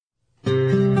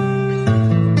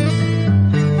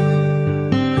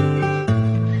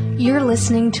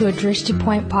listening to a Drishti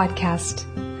Point podcast.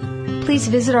 Please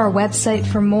visit our website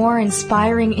for more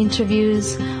inspiring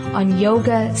interviews on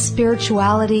yoga,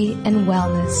 spirituality, and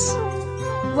wellness.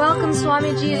 Welcome,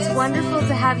 Swamiji. It's wonderful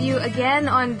to have you again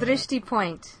on Drishti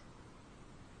Point.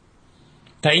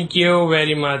 Thank you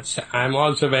very much. I'm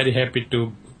also very happy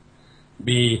to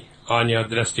be on your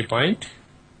Drishti Point.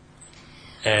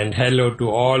 And hello to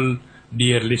all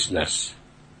dear listeners.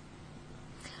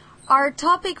 Our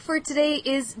topic for today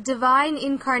is divine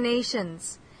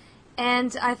incarnations.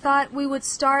 And I thought we would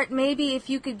start maybe if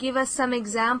you could give us some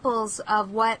examples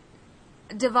of what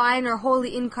divine or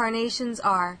holy incarnations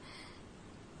are.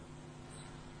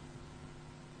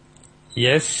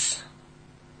 Yes.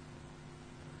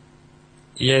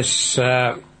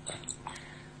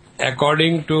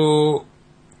 According to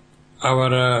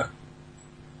our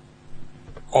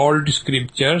old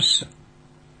scriptures,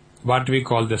 what we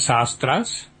call the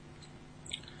Shastras,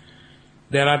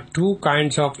 there are two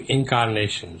kinds of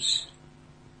incarnations.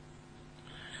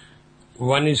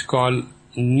 One is called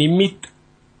Nimit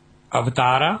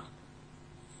Avatara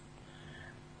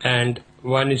and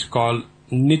one is called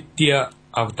Nitya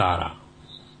Avatara.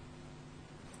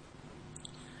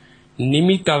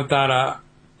 Nimit Avatara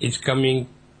is coming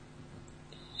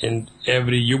in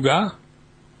every yuga,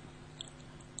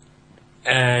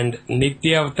 and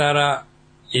Nitya Avatara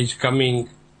is coming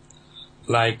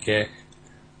like a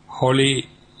holy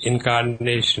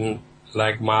incarnation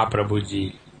like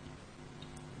Mahaprabhuji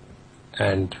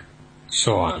and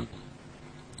so on.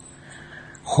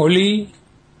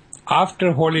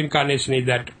 After holy incarnation is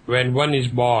that when one is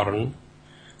born,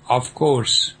 of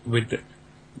course, with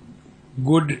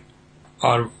good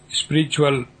or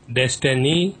spiritual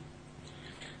destiny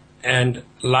and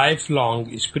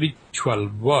lifelong spiritual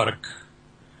work,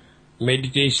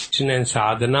 meditation and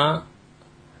sadhana,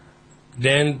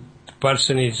 then the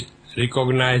person is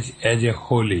recognized as a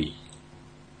holy.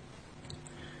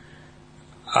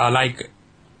 Like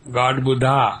God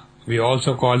Buddha, we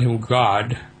also call him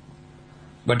God,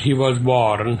 but he was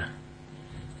born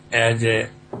as a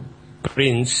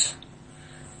prince,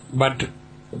 but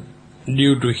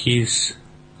due to his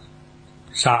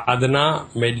sadhana,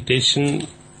 meditation,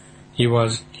 he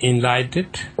was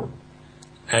enlightened,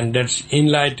 and that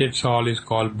enlightened soul is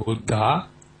called Buddha.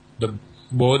 The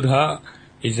Bodha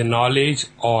is a knowledge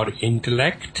or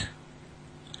intellect,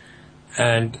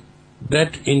 and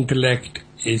that intellect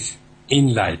is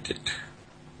enlightened.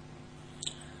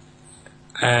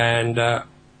 And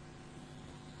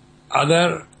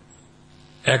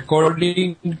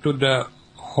according to the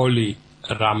holy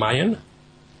Ramayana,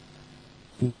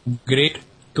 great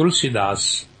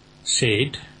Tulsidas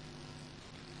said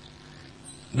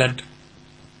that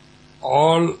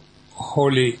all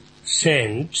holy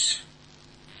saints,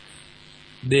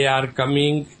 they are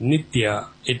coming Nitya,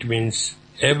 it means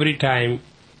every time,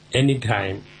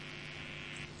 anytime,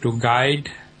 to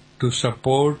guide, to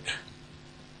support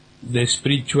the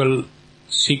spiritual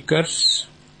seekers,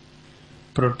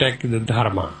 protect the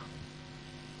dharma.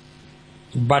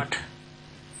 But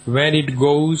when it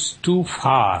goes too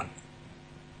far,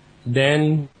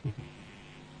 then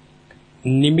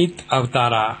Nimit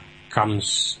Avatara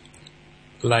comes,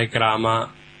 like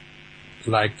Rama,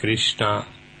 like Krishna,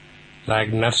 like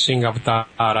Narsingh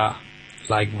Avatara,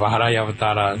 like Vaharaya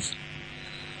Avataras.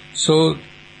 So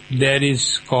there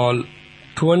is called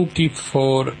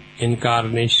 24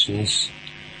 incarnations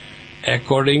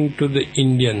according to the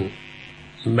Indian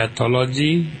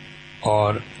mythology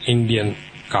or Indian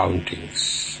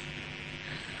countings.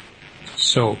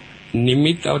 So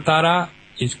Nimit Avatara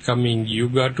is coming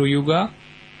yuga to yuga.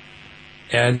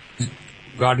 As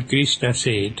God Krishna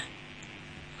said,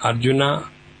 Arjuna,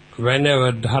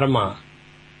 whenever dharma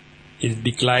is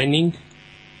declining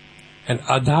and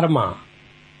adharma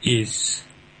is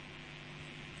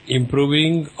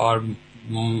improving or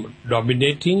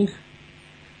dominating,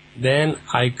 then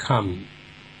I come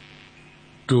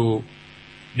to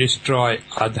destroy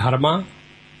adharma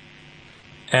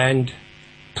and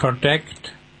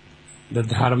protect the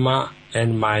dharma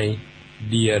and my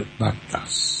dear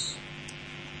bhaktas.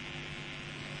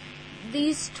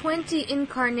 These 20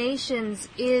 incarnations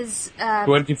is...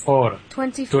 24.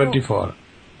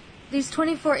 These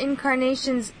 24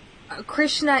 incarnations,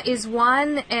 Krishna is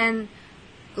one and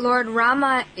Lord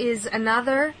Rama is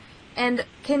another. And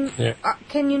can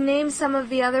you name some of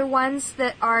the other ones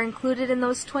that are included in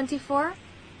those 24?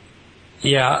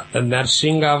 Yeah, the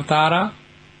Narsingh Avatara,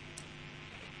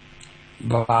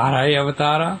 Vaharaya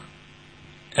Avatara,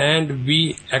 and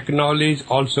we acknowledge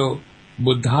also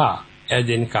Buddha as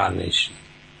incarnation.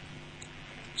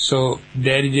 So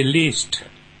there is a list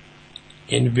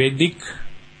in Vedic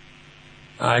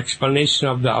explanation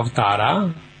of the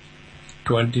Avatara,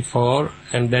 24,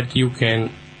 and that you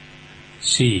can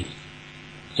see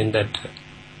in that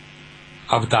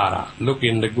Avatara. Look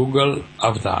in the Google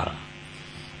Avatara.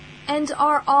 And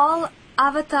are all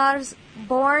avatars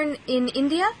born in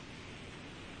India?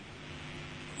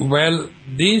 Well,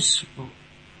 this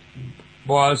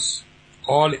was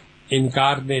all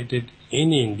incarnated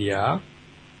in India.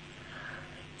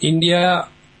 India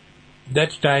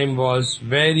that time was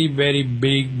very, very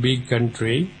big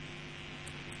country,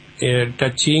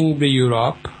 touching the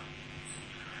Europe,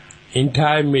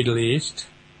 entire Middle East,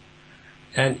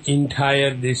 and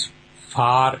entire this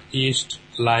far east,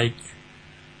 like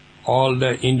all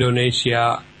the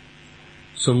Indonesia,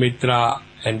 Sumatra,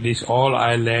 and these all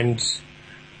islands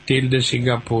till the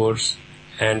Singapores,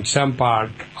 and some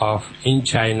part of in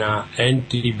China and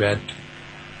Tibet,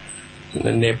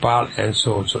 Nepal, and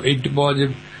so. So it was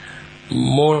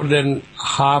more than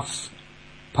half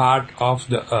part of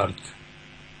the earth.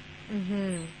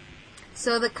 Mm-hmm.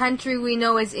 So the country we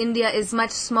know as India is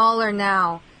much smaller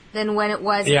now than when it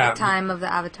was at the time of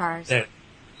the avatars.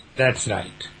 That's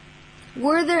right.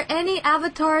 Were there any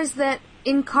avatars that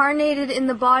incarnated in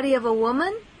the body of a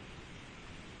woman?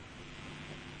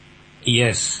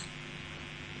 Yes.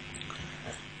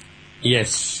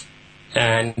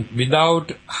 And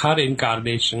without her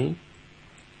incarnation,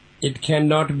 it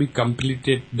cannot be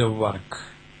completed the work.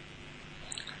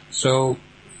 So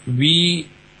we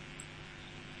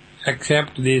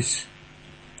accept this.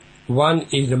 One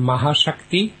is the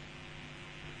Mahashakti,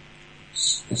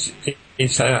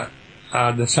 it's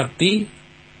the Sati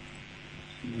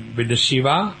with the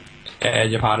Shiva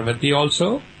as a Parvati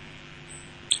also.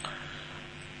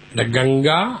 The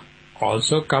Ganga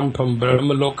also come from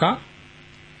Brahmaloka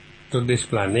to this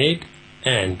planet,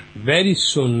 and very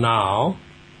soon now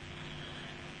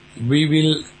we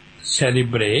will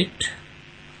celebrate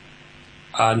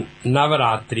a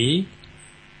Navaratri,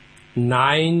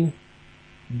 9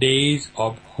 days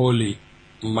of Holy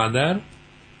Mother,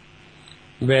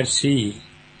 where she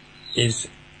is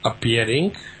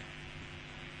appearing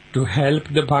to help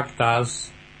the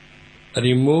bhaktas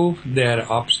remove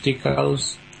their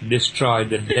obstacles, destroy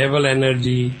the devil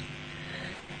energy,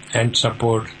 and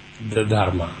support the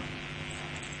dharma.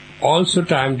 Also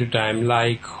time to time,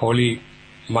 like Holy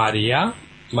Maria,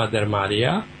 Mother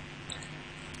Maria,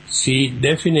 she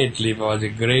definitely was a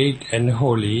great and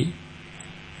holy,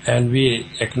 and we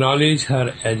acknowledge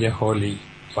her as a holy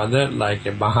mother, like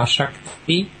a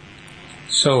Mahashakti.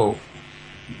 So,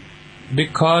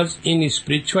 because in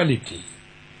spirituality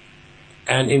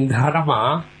and in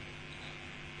dharma,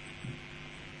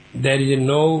 there is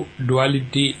no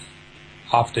duality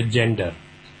of the gender.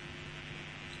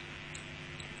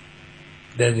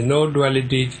 There is no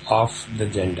duality of the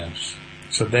genders.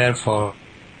 So therefore,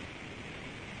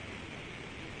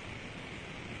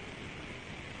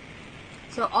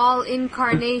 so all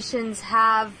incarnations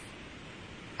have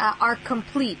are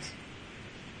complete.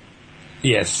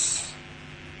 Yes.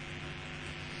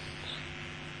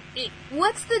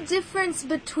 What's the difference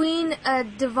between a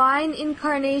divine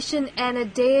incarnation and a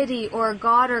deity or a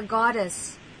god or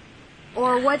goddess?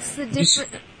 Or what's the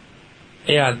difference?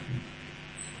 Yeah.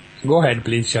 Go ahead,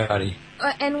 please, Shari.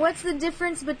 And what's the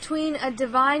difference between a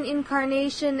divine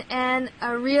incarnation and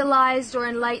a realized or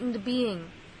enlightened being?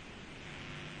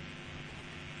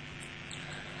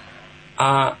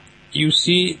 You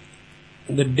see,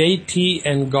 the deity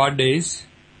and goddess,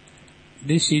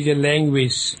 this is a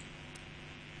language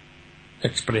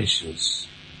expressions.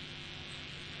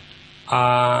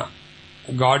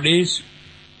 Goddess,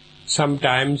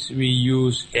 sometimes we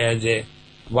use as a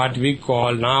what we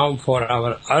call now for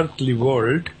our earthly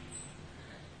world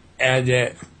as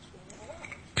a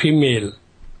female,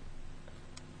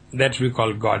 that we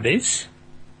call goddess,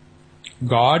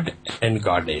 god and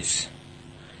goddess.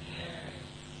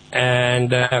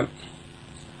 And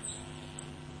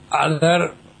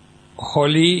other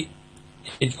holy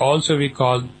is also we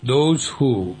call those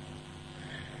who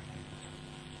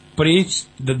preach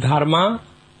the dharma,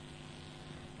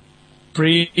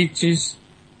 preaches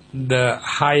the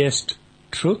highest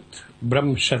truth,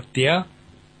 Brahm Satya,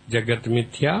 Jagat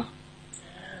Mithya.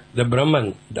 The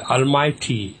Brahman, the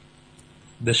Almighty,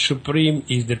 the Supreme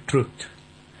is the truth.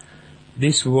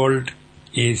 This world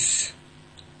is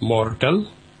mortal,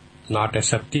 not a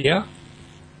Satya.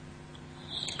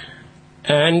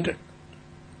 And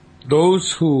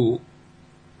those who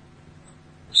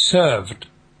served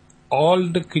all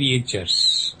the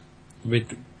creatures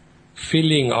with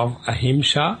feeling of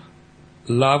ahimsa,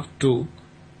 love to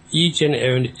each and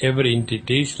every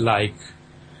entities, like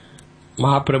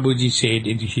Mahaprabhuji said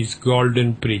in his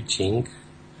golden preaching,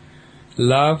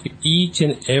 love each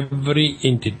and every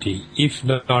entity, if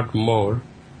not more,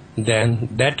 than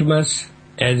that much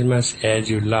as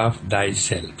you love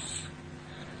thyself.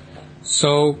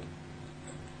 So,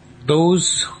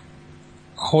 those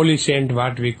holy saints,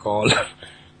 what we call,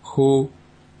 who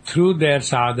through their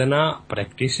sadhana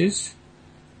practices,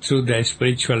 through their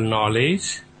spiritual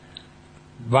knowledge,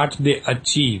 what they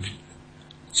achieved.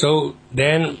 So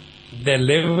then the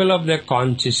level of their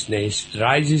consciousness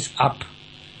rises up,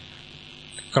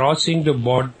 crossing the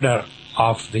border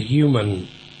of the human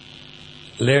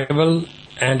level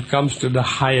and comes to the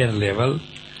higher level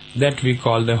that we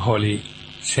call the holy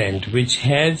saint, which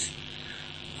has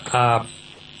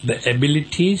the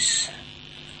abilities,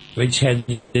 which has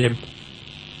the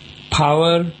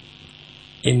power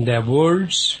in their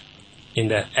words, in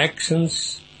their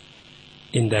actions,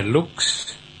 in their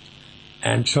looks,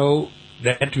 and so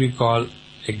that we call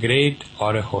a great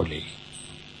or a holy.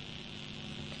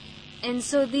 And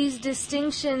so these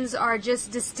distinctions are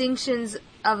just distinctions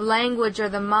of language or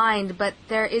the mind, but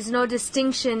there is no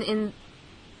distinction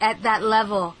at that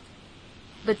level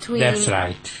between... That's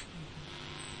right.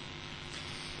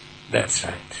 That's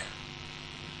right.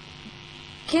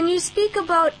 Can you speak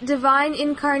about divine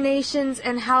incarnations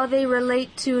and how they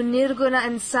relate to nirguna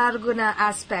and sarguna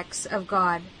aspects of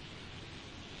God?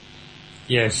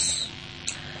 Yes.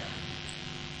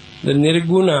 The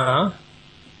nirguna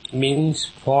means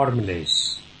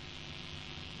formless.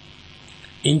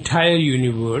 Entire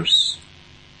universe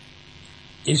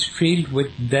is filled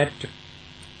with that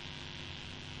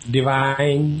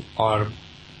divine or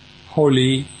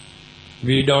holy,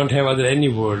 we don't have any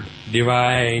word,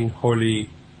 divine, holy,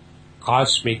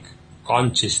 cosmic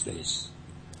consciousness.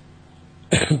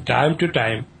 Time to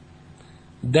time,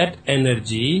 that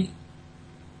energy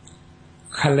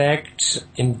collects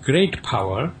in great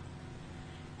power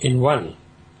in one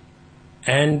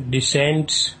and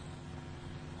descends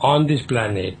on this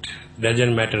planet,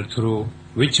 doesn't matter through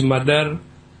which mother,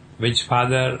 which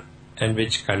father, and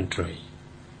which country.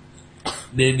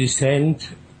 They descend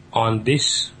on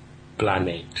this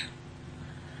planet.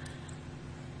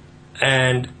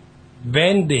 And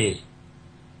when they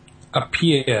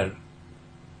appear,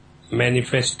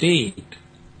 manifestate,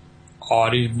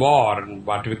 or is born,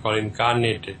 what we call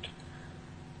incarnated,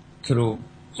 through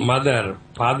mother,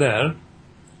 father,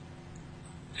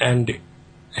 and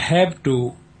have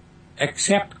to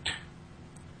accept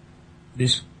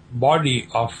this body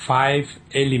of 5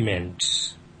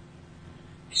 elements: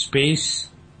 space,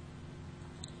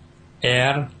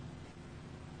 air,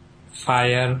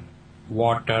 fire,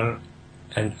 water,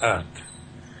 and earth.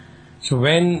 So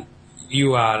when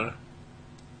you are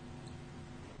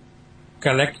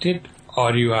collected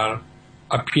or you are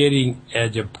appearing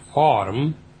as a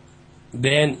form,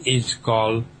 then is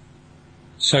called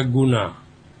saguna.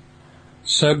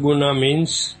 Saguna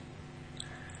means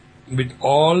with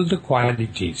all the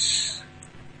qualities,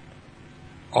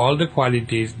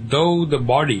 though the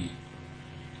body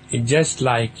is just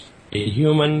like a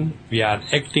human, we are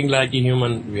acting like a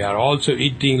human, we are also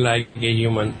eating like a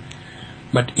human,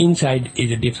 but inside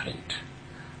is different.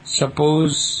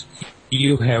 Suppose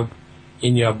you have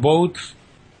in your both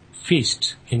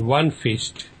fist, in one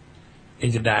fist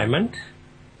is a diamond,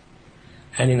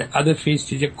 and in other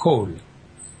fist is a coal.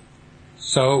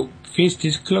 So fist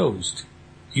is closed.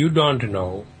 You don't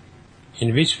know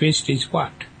in which fist is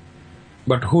what.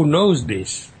 But who knows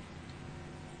this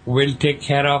will take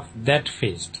care of that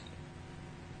fist.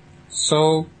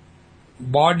 So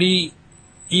body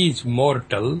is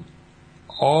mortal.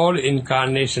 All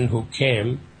incarnation who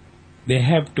came, they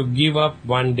have to give up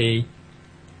one day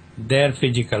their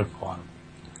physical form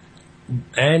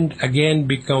and again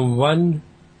become one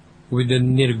with the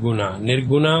nirguna.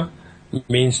 Nirguna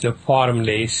means the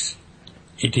formless,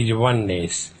 it is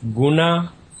oneness.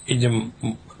 Guna is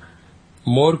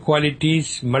more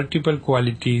qualities, multiple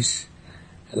qualities,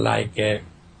 like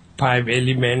 5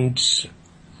 elements: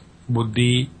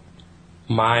 buddhi,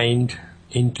 mind,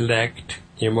 intellect,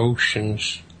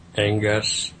 emotions,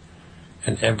 angers,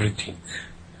 and everything.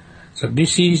 So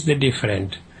this is the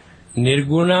different.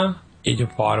 Nirguna is a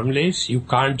formless, you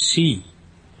can't see,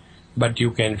 but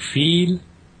you can feel.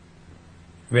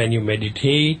 When you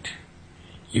meditate,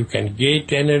 you can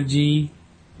get energy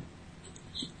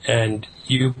and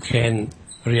you can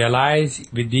realize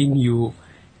within you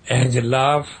as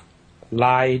love,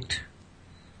 light,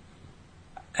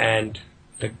 and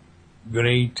the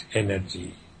great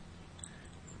energy.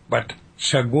 But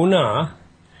saguna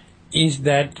is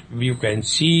that you can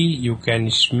see, you can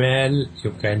smell,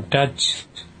 you can touch,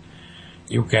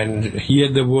 you can hear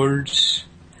the words,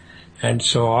 and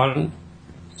so on.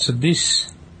 So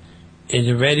this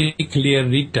is very clear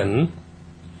written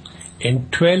in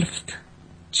 12th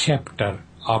chapter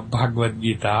of Bhagavad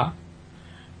Gita,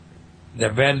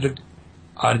 where the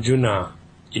Arjuna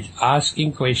is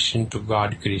asking question to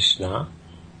God Krishna.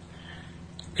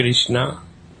 Krishna,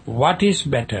 what is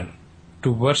better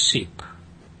to worship,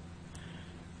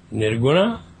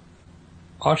 Nirguna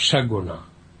or Saguna?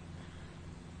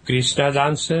 Krishna's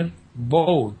answer,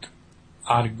 both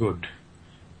are good,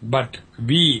 but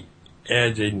we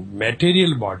as in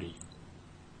material body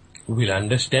will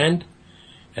understand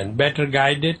and better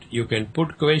guided. You can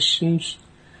put questions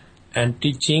and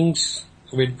teachings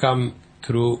will come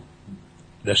through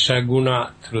the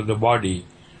Saguna, through the body.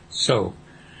 So,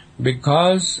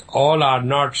 because all are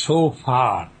not so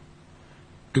far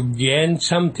to gain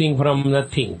something from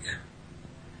nothing,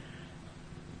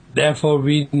 therefore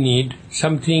we need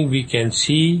something we can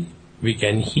see, we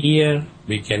can hear,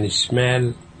 we can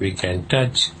smell, we can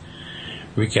touch,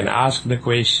 we can ask the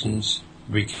questions,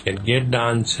 we can get the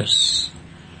answers,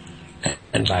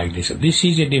 and like this. This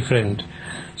is a different.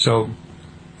 So,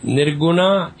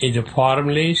 Nirguna is a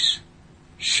formless,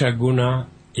 Saguna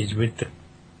is with the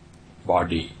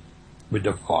body, with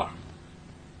the form.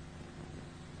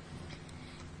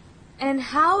 And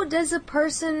how does a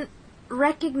person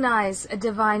recognize a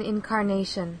divine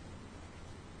incarnation?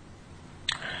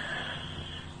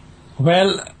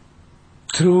 Well,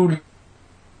 through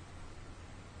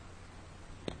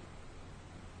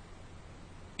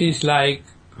it's like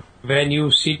when you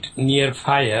sit near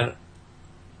fire,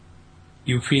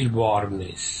 you feel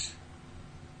warmness.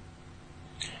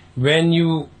 When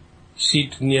you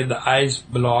sit near the ice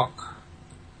block,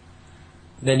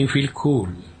 then you feel cool.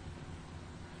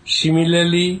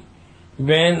 Similarly,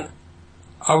 when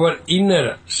our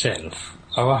inner self,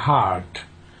 our heart,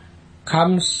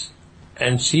 comes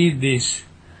and sees this,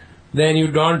 then you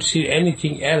don't see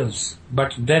anything else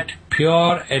but that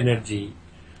pure energy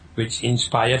which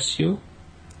inspires you,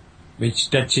 which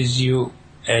touches you,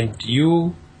 and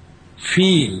you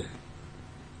feel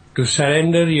to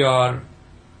surrender your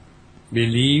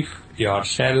belief,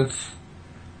 yourself,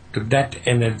 to that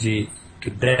energy, to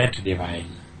that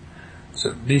divine.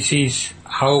 So this is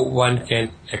how one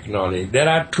can acknowledge. There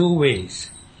are two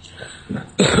ways.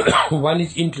 One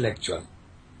is intellectual.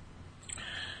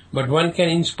 But one can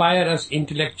inspire us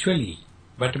intellectually,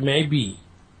 but maybe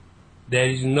there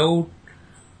is no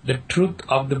the truth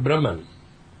of the Brahman.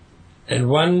 And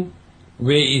one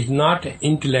way is not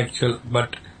intellectual,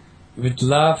 but with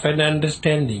love and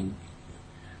understanding.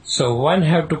 So one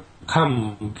have to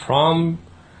come from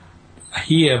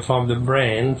here, from the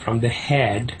brain, from the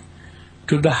head,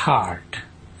 to the heart.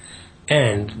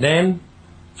 And then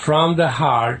from the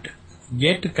heart,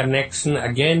 get a connection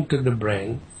again to the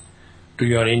brain, to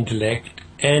your intellect,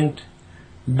 and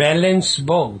balance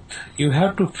both. You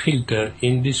have to filter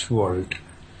in this world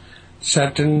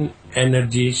certain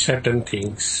energy, certain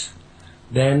things.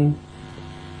 Then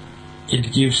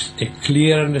it gives a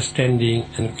clear understanding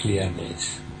and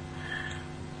clearness.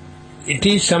 It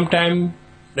is sometimes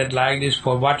that like this,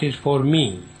 for what is for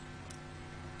me,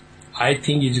 I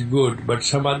think is good, but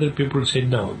some other people say,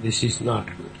 no, this is not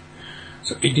good.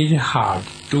 So it is hard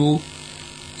to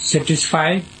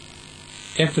satisfy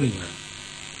everyone.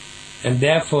 And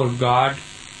therefore God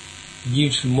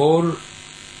gives more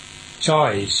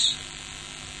choice,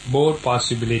 more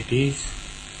possibilities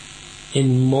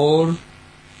in more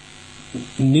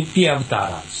Nitya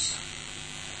Avtaras.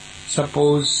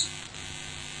 Suppose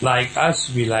like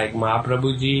us, we like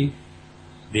Mahaprabhu Ji,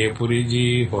 Devpuri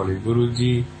Ji, Holy Guru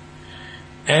Ji,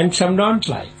 and some don't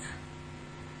like.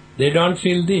 They don't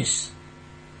feel this.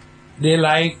 They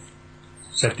like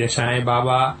Satya Sai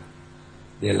Baba,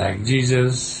 they like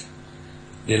Jesus,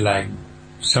 they like,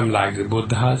 some like the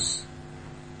Buddhas.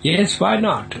 Yes, why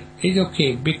not? It's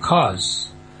okay, because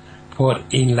for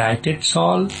enlightened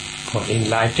soul, for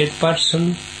enlightened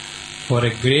person, for a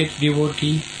great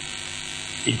devotee,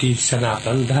 it is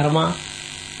Sanatana Dharma.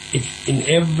 It's in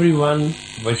everyone,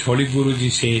 which Holy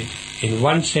Guruji said, in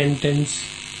one sentence,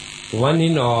 one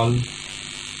in all,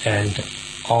 and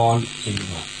all in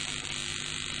one.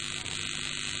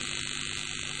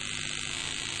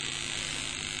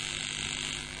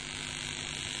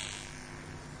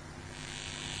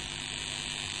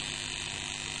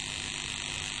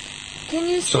 Can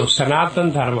you So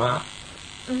Sanatana Dharma,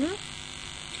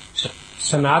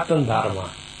 Sanatana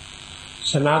Dharma.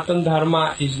 Sanatana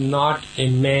Dharma is not a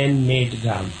man-made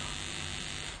dharma.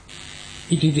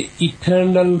 It is the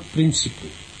eternal principle,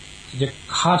 the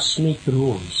cosmic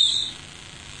rules.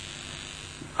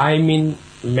 I mean,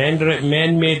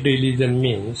 man-made religion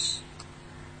means,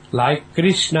 like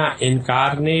Krishna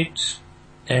incarnates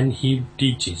and he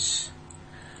teaches.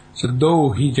 So though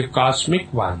he's a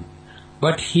cosmic one,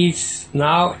 but he's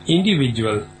now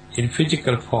individual in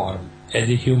physical form as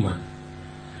a human.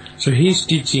 So his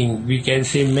teaching, we can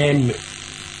say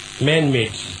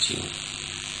man-made teaching.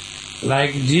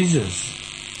 Like Jesus,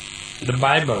 the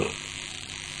Bible,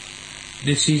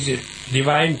 this is a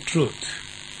divine truth.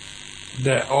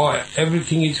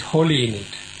 Everything is holy in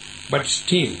it, but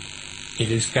still it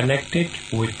is connected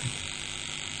with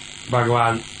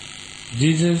Bhagavan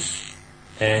Jesus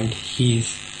and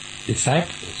his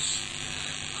disciples.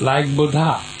 Like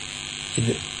Buddha,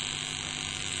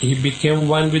 he became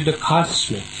one with the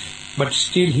cosmic, but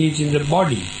still he is in the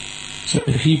body. So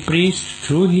he preached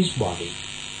through his body.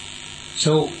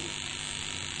 So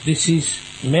this is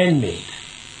man-made.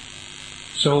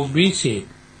 So we say,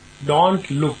 don't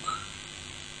look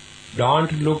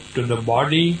to the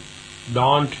body,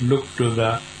 don't look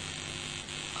to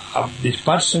this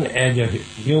person as a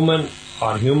human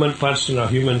or human person or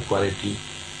human quality,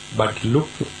 but look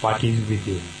what is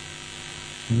within.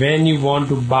 When you want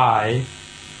to buy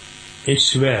a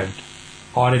sword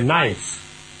or a knife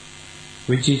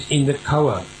which is in the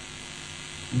cover,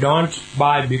 don't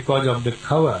buy because of the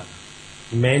cover.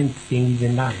 Man thinks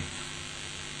is a knife.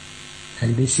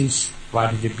 And this is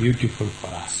what is beautiful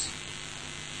for us.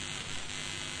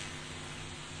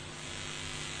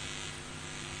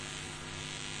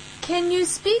 Can you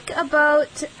speak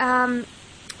about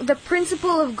the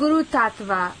principle of Guru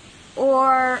Tattva,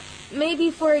 or maybe,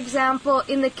 for example,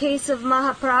 in the case of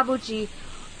Mahaprabhuji,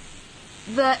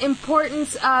 the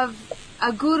importance of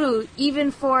a guru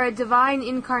even for a divine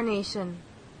incarnation?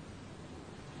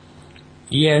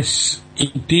 Yes,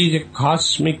 it is a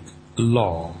cosmic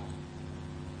law.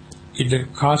 It's a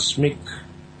cosmic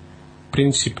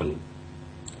principle.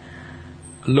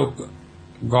 Look,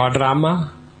 God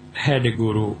Rama had a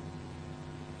guru,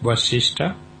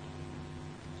 Vasishtha.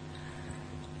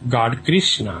 God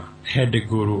Krishna had a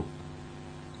guru,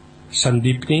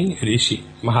 Sandipni Rishi,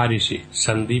 Maharishi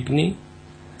Sandipni.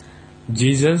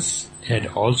 Jesus had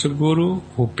also guru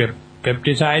who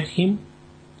baptized him.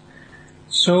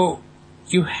 So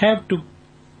you have to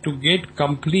get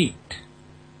complete.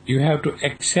 You have to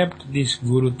accept this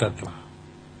Guru Tattva.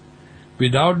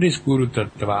 Without this Guru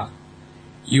Tattva,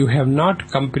 you have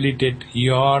not completed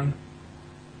your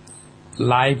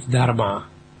life dharma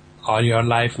or your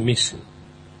life mission.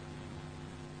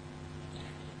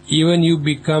 Even you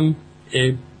become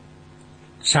a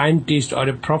scientist or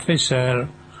a professor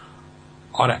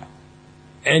or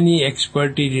any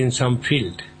expertise in some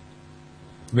field.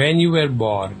 When you were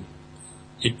born,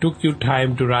 it took you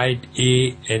time to write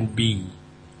A and B.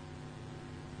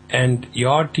 And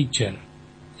your teacher,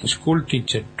 school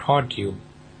teacher, taught you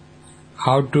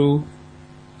how to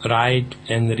write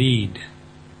and read.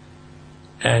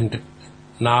 And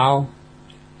now,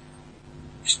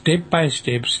 step by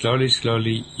step,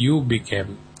 slowly, you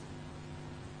became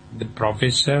the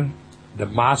professor, the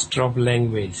master of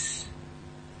language.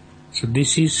 So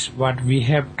this is what we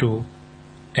have to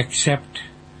accept,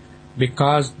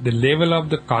 because the level of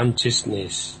the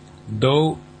consciousness,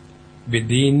 though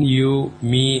within you,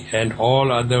 me and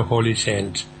all other holy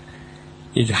saints,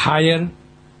 is higher,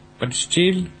 but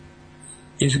still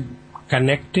is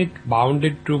connected,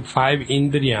 bounded to 5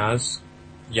 indriyas,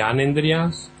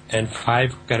 jnanendriyas, and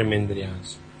 5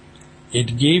 karmendriyas.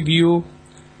 It gave you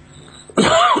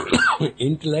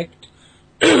intellect,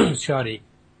 because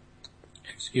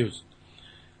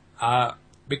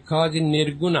in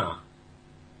Nirguna,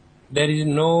 there is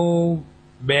no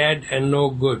bad and no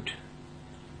good.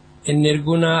 In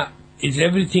Nirguna is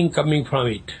everything coming from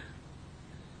it.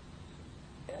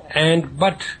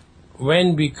 But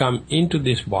when we come into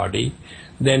this body,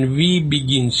 then we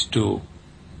begins to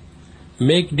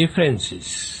make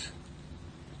differences.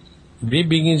 We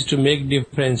begins to make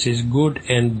differences, good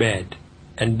and bad.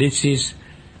 And this is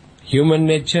human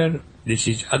nature, this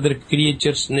is other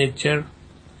creatures' nature,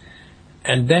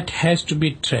 and that has to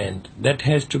be trained, that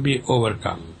has to be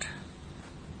overcome.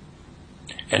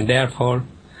 And therefore,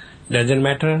 doesn't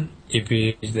matter if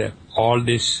it is all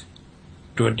these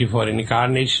 24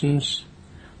 incarnations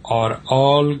or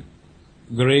all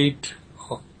great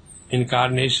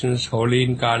incarnations, holy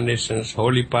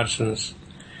persons,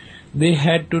 they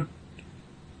had to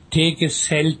take a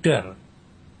shelter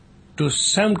to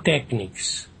some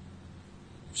techniques,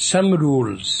 some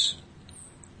rules,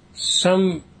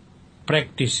 some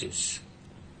practices,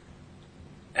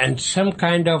 and some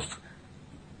kind of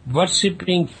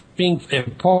worshipping.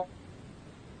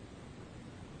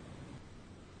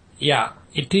 Yeah,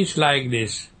 it is like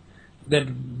this, that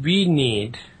we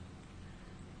need,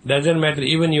 doesn't matter,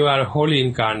 even you are a holy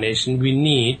incarnation, we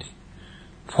need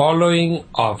following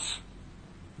of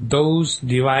those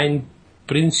divine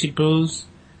principles,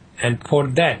 and for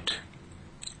that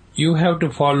you have to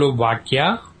follow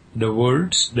Vakya, the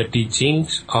words, the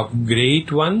teachings of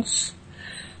great ones,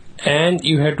 and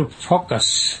you have to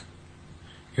focus.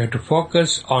 You have to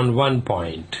focus on one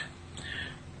point.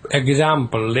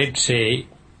 Example, let's say,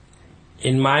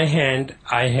 in my hand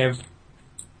I have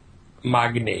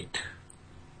magnet.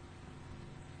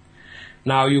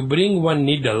 Now you bring one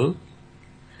needle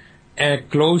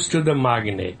close to the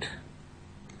magnet.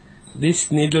 This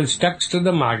needle stuck to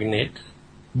the magnet,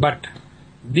 but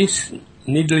this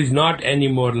needle is not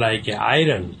anymore like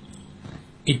iron.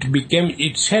 It became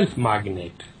itself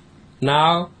magnet.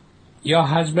 Now your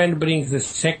husband brings the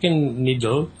second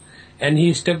needle and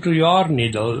he stuck to your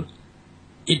needle.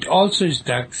 It also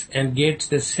stuck and gets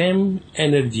the same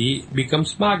energy,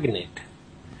 becomes magnet.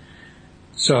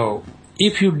 So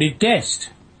if you detest,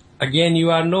 again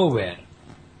you are nowhere.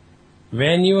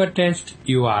 When you attest,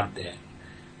 you are there.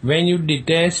 When you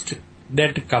detest,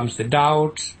 that comes the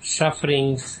doubts,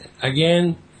 sufferings.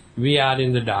 Again, we are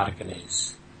in the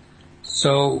darkness.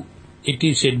 So it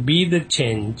is said, be the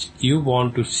change you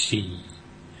want to see.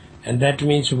 And that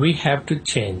means we have to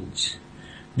change.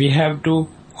 We have to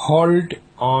hold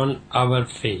on our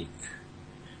faith.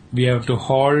 We have to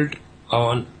hold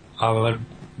on our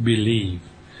belief.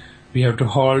 We have to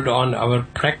hold on our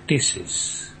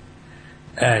practices.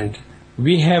 And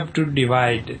we have to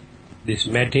divide this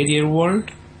material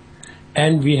world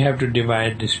and we have to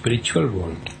divide the spiritual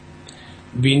world.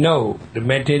 We know the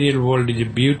material world is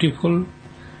beautiful,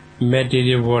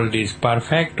 material world is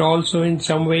perfect also in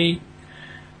some way.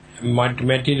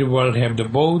 Material world have the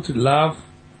both love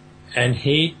and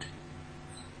hate,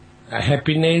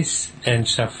 happiness and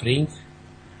suffering,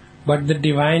 but the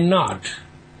divine not.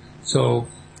 So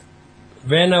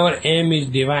when our aim is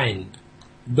divine,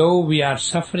 though we are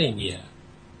suffering here,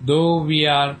 though we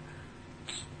are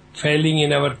failing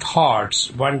in our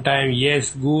thoughts, one time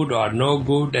yes, good or no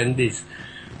good and this,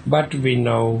 but we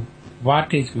know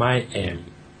what is my aim,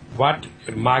 what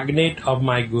magnet of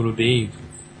my Gurudev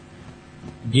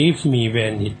gave me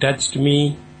when he touched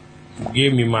me,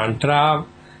 gave me mantra,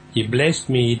 he blessed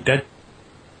me, he touched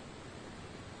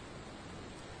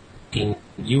me.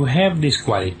 You have this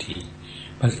quality,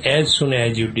 but as soon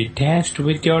as you detach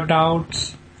with your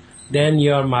doubts, then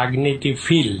your magnetic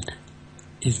field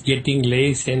is getting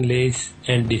less and less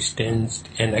and distanced,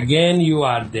 and again you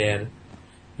are there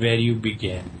where you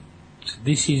began. So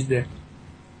this is the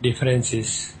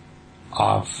differences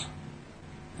of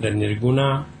the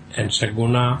Nirguna and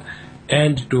Saguna,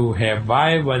 and to have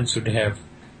why one should have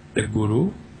the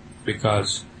Guru,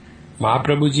 because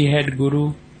Mahaprabhuji had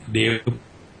Guru, Dev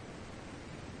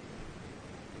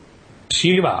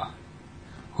Shiva,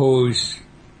 who is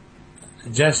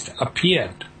just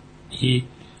appeared.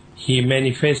 He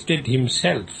manifested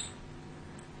himself.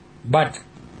 But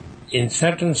in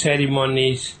certain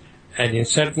ceremonies and in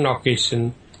certain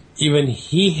occasions, even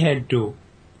he had to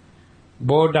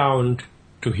bow down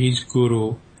to his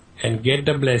Guru and get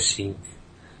the blessing.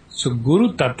 So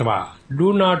Guru Tattva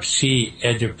do not see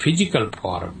as a physical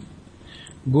form.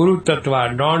 Guru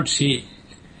Tattva don't see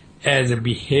as a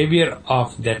behavior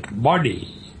of that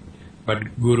body.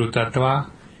 But Guru Tattva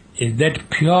is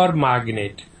that pure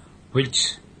magnet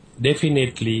which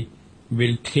definitely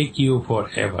will take you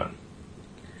forever.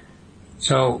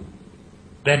 So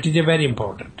that is a very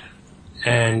important.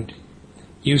 And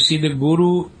you see, the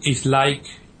Guru is like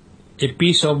a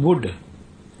piece of wood.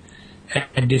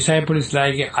 A disciple is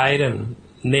like an iron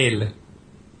nail.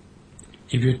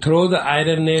 If you throw the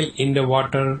iron nail in the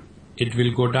water, it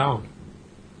will go down.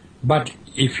 But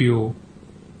if you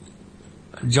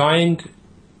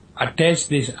attach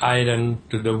this iron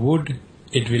to the wood,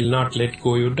 it will not let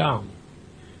go you down.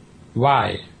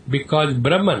 Why? Because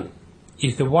Brahman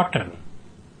is the water.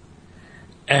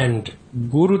 And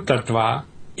Guru Tattva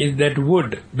is that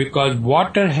wood, because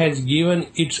water has given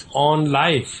its own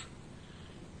life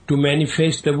to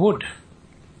manifest the wood.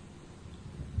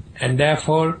 And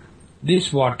therefore,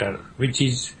 this water, which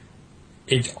is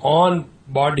its own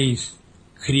body,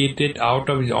 created out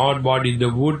of its own body,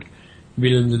 the wood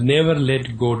will never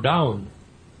let go down.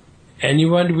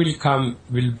 Anyone will come,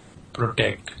 will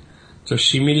protect. So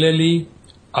similarly,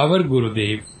 our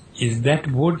Gurudev is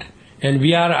that wood, and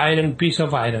we are iron, piece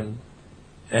of iron.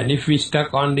 And if we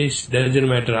stuck on this, doesn't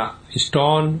matter,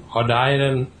 stone or the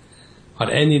iron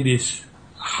or any this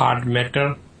hard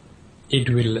matter, it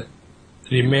will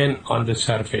remain on the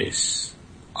surface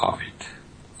of it.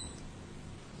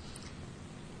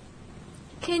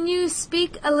 Can you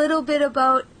speak a little bit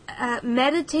about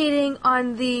meditating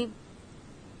on the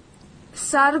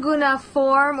Sarguna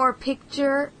form or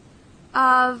picture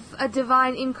of a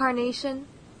divine incarnation?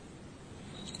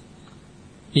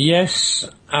 Yes,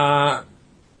 the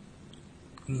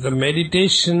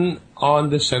meditation on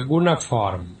the Saguna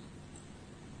form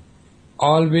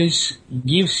always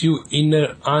gives you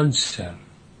inner answer.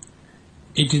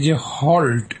 It is a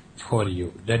hold for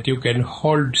you, that you can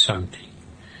hold something.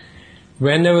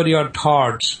 Whenever your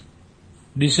thoughts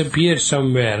disappear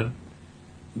somewhere,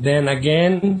 then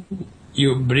again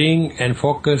you bring and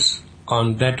focus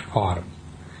on that form.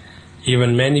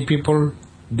 Even many people,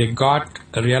 they got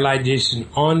a realization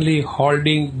only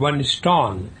holding one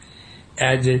stone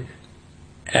as an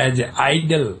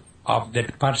idol of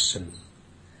that person.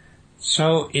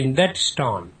 So in that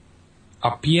stone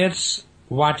appears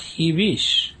what he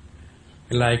wish,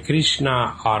 like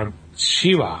Krishna or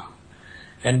Shiva.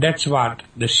 And that's what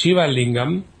the Shiva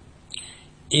Lingam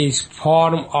is,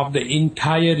 form of the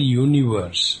entire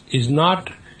universe, is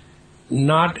not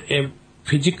a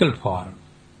physical form.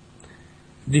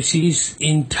 This is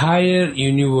entire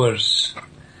universe,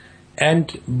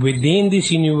 and within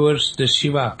this universe the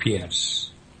Shiva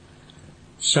appears.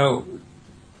 So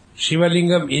Shiva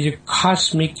Lingam is a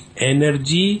cosmic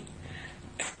energy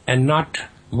and not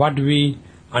what we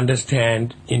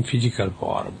understand in physical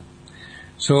form.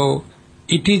 So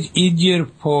it is easier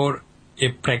for a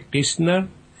practitioner,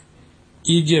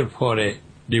 easier for a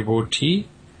devotee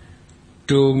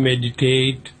to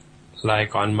meditate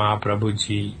like on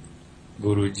Mahaprabhuji,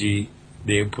 Guruji,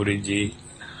 Devpuriji,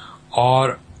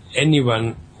 or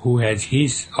anyone who has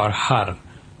his or her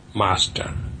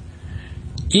master.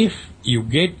 If you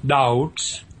get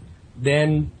doubts,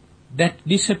 then that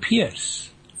disappears.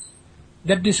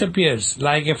 That disappears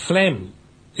like a flame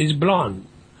is blown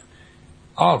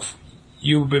off.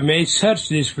 You may search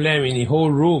this flame in the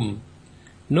whole room.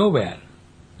 Nowhere,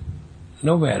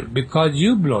 because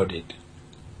you blowed it.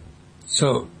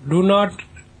 So do not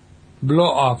blow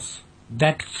off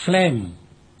that flame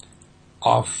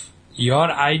of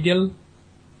your idol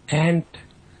and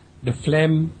the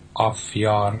flame of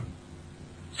your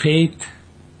faith,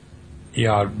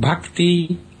 your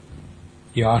bhakti,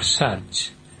 your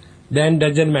search. Then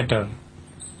doesn't matter.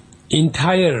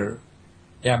 Entire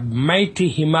a mighty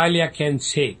Himalaya can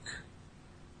shake,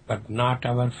 but not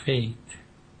our faith.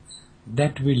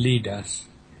 That will lead us.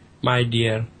 My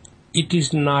dear, it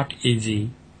is not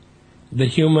easy. The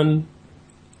human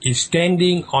is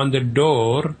standing on the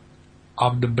door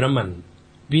of the Brahman.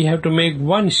 We have to make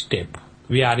one step.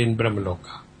 We are in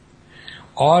Brahmaloka.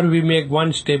 Or we make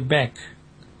one step back.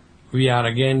 We are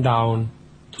again down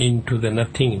into the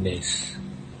nothingness.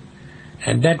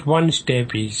 And that one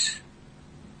step is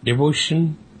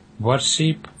devotion,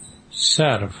 worship,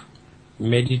 serve,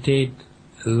 meditate,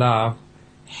 love,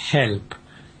 help,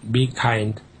 be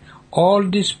kind. All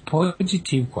these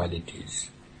positive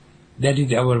qualities. That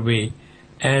is our way.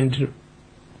 And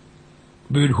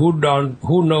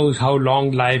who knows how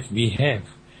long life we have.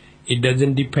 It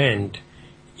doesn't depend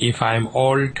if I am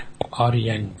old or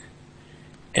young.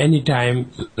 Anytime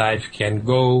life can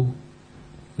go.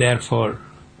 Therefore,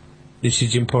 this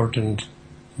is important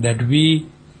that we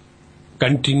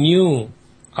continue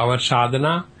our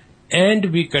sadhana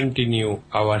and we continue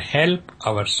our help,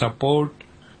 our support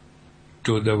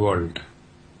to the world.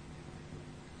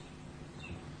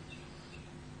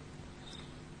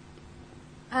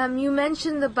 You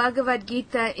mentioned the Bhagavad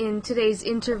Gita in today's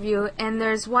interview, and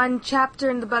there's one chapter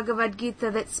in the Bhagavad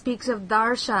Gita that speaks of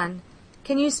darshan.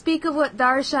 Can you speak of what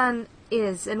darshan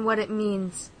is and what it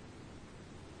means?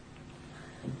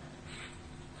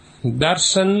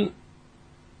 Darshan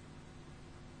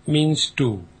means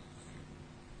two.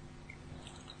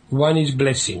 One is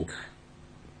blessing.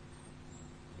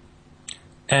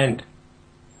 And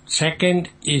second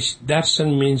is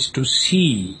darshan means to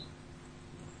see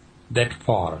that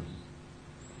form.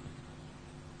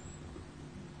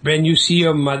 When you see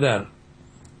your mother,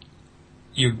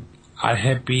 you are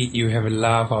happy, you have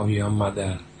love of your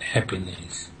mother,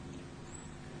 happiness.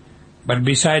 But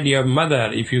beside your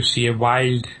mother, if you see a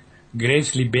wild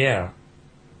grizzly bear,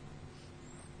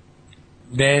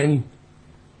 then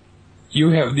you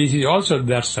have, this is also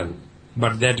darshan,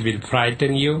 but that will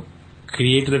frighten you,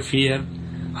 create the fear,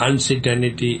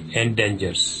 uncertainty and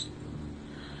dangers.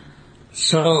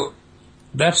 So,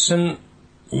 darshan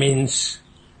means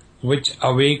which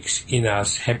awakes in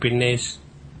us happiness,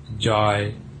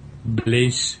 joy,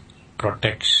 bliss,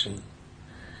 protection.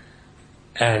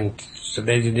 And so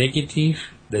there is a negative,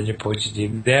 there is a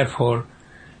positive. Therefore,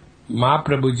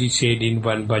 Mahaprabhuji said in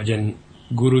one bhajan,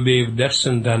 Gurudev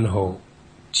darshan dhan ho,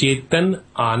 chetan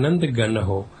anand gan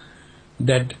ho,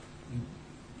 that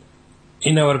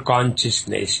in our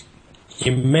consciousness,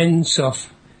 immense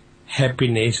of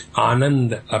happiness,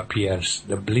 anand appears,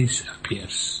 the bliss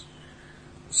appears.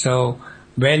 So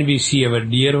when we see our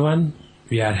dear one,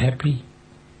 we are happy.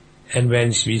 And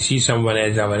when we see someone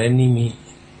as our enemy,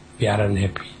 we are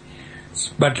unhappy.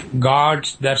 But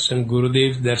God's darshan,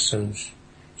 Gurudev's darshans,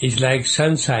 is like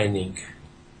sun shining.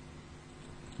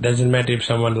 Doesn't matter if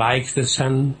someone likes the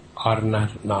sun or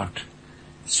not.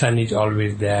 Sun is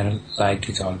always there, light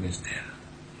is always there.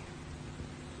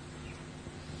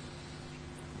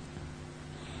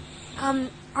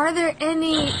 Are there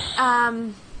any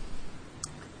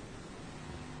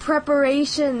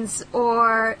preparations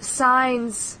or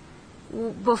signs,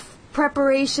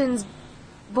 preparations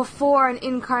before an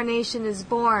incarnation is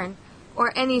born,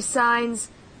 or any signs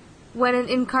when an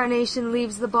incarnation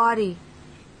leaves the body?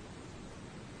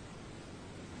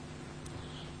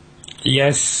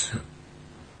 Yes,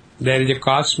 there is a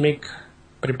cosmic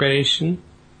preparation.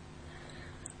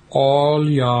 All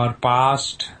your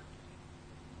past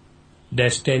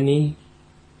destiny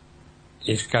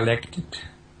is collected.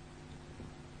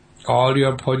 All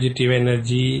your positive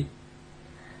energy,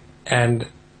 and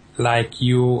like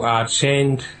you are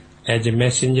sent as a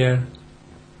messenger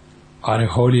or a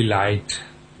holy light.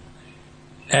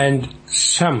 And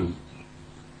some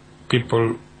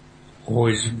people who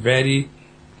is very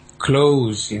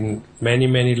close in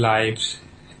many lives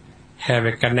have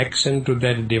a connection to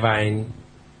that divine.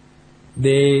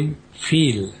 They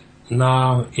feel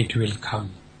now it will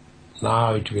come,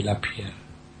 now it will appear.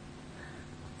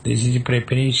 This is the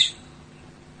preparation.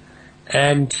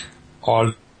 And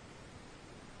all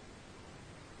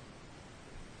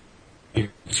we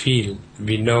feel,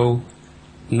 we know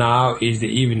now is the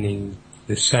evening,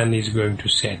 the sun is going to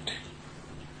set.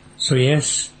 So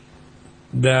yes,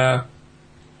 the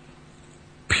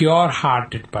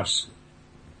pure-hearted person,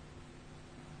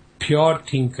 pure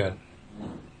thinker,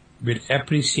 will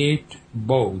appreciate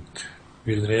both,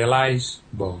 will realize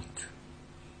both.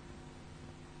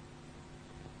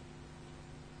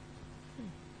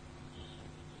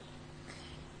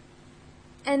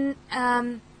 And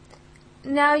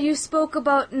now you spoke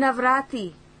about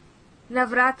Navratri,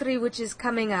 which is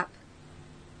coming up.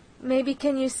 Maybe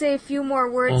can you say a few more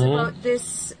words about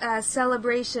this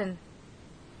celebration?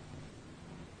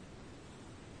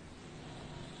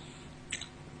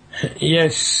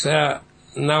 Yes,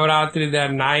 Navratri, there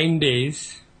are 9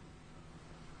 days.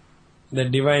 The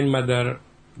Divine Mother,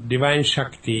 Divine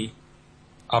Shakti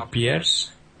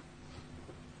appears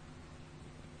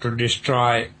to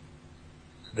destroy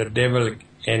the devil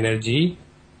energy,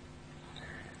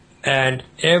 and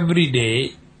every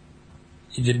day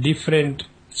is a different,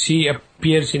 she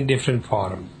appears in different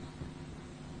form.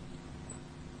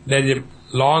 There is a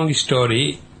long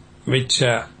story which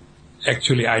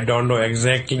actually I don't know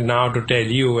exactly now to tell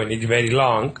you, and it's very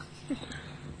long.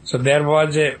 So there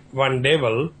was one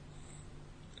devil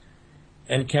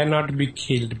and cannot be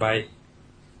killed by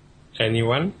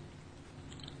anyone.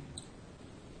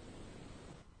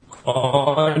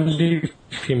 Only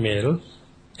female,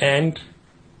 and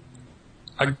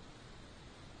again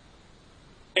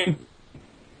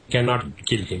cannot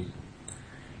kill him.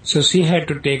 So she had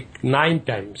to take 9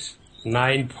 times,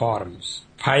 9 forms.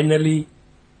 Finally,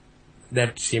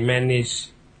 that she managed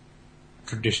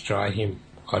to destroy him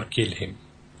or kill him.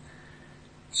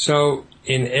 So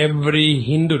in every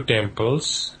Hindu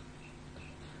temples,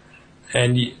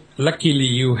 and luckily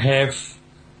you have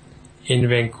in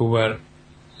Vancouver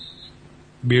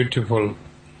beautiful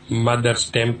Mother's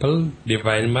Temple,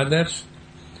 Divine Mothers,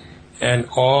 and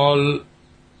all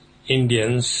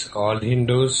Indians, all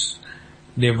Hindus,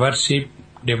 they worship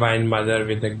Divine Mother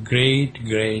with a great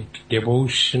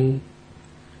devotion,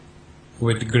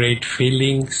 with great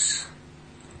feelings.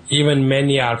 Even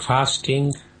many are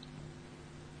fasting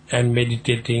and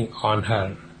meditating on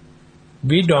her.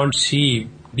 We don't see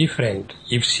different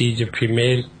if she is a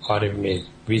female or a male.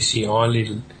 We see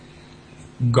only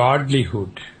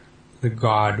godlyhood, the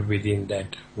God within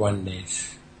that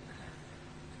oneness.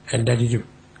 And that is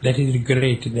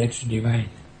great, that's divine.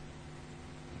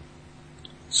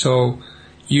 So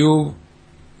you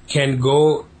can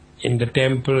go in the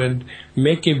temple and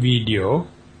make a video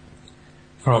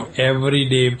from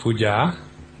everyday puja,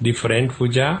 different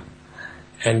puja,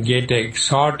 and get a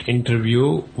short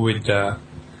interview with the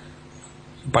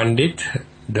Pandit,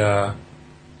 the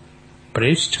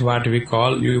priest, what we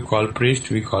call, you call priest,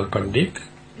 we call Pandit,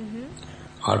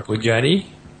 or Pujari,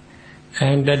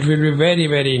 and that will be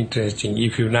very interesting.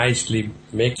 If you nicely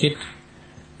make it,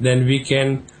 then we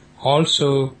can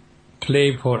also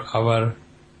play for our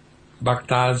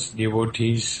bhaktas,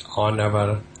 devotees on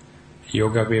our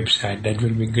yoga website. That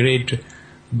will be great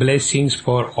blessings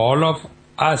for all of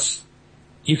us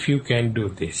if you can do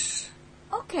this.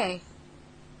 Okay.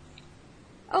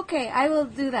 Okay, I will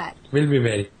do that. Will be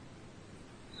very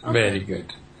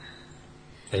good.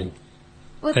 Thank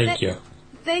you.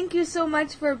 Thank you so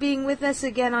much for being with us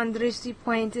again on Drishti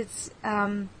Point. It's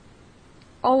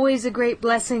always a great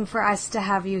blessing for us to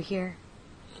have you here.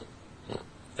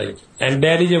 Thank you. And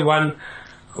there is one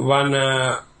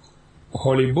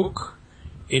holy book.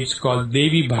 It's called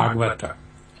Devi Bhagavata.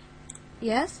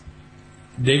 Yes?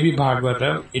 Devi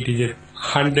Bhagavata, it is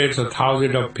hundreds or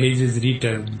thousands of pages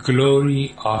written,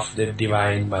 glory of the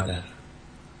Divine Mother.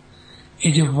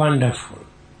 It's wonderful.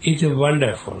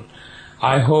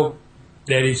 I hope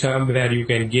there is somewhere you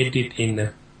can get it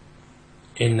in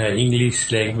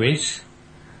English language.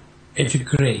 It's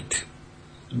great.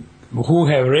 Who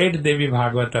have read Devi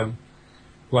Bhagavatam,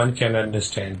 one can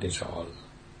understand this all.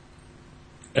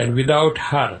 And without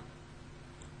her,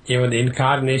 even the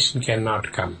incarnation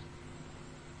cannot come.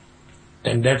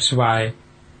 And that's why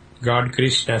God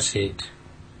Krishna said,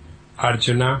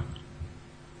 Arjuna,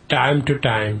 time to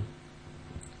time,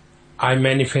 I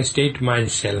manifestate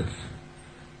myself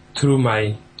through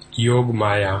my Yog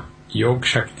Maya, Yog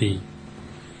Shakti,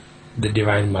 the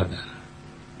Divine Mother.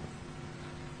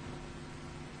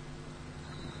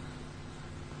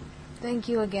 Thank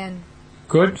you again.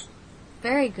 Good?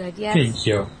 Very good, yes. Thank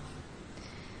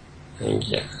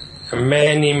you.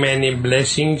 Many, many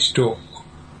blessings to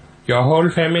your whole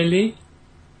family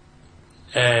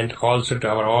and also to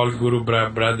our all Guru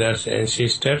brothers and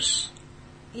sisters.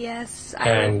 Yes.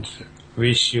 And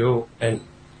wish you and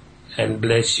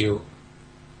bless you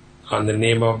on the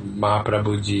name of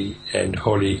Mahaprabhuji and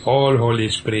all Holy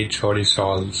Spirits, Holy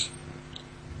Souls.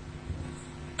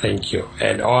 Thank you.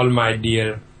 And all my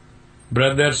dear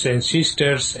brothers and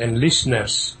sisters and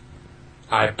listeners,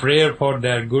 I pray for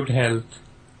their good health,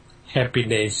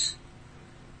 happiness,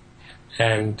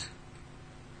 and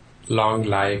long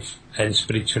life and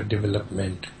spiritual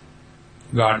development.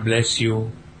 God bless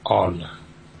you all.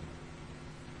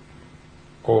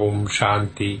 Om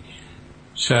Shanti.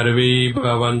 Sarve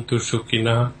bhavantu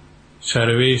sukhina,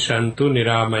 sarve santu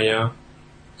niramaya,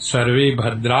 sarve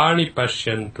bhadrani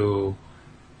pashyantu,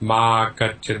 ma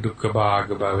kaccha dukkha bhag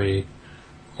bhave.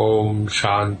 Om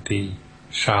Shanti,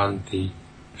 Shanti,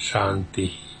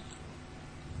 Shanti.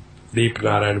 Deep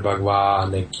Narayan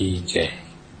Bhagwan ki jai.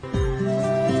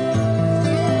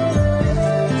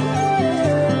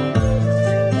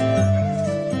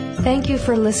 Thank you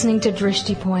for listening to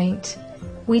Drishti Point.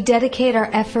 We dedicate our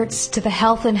efforts to the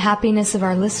health and happiness of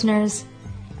our listeners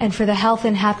and for the health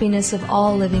and happiness of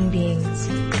all living beings.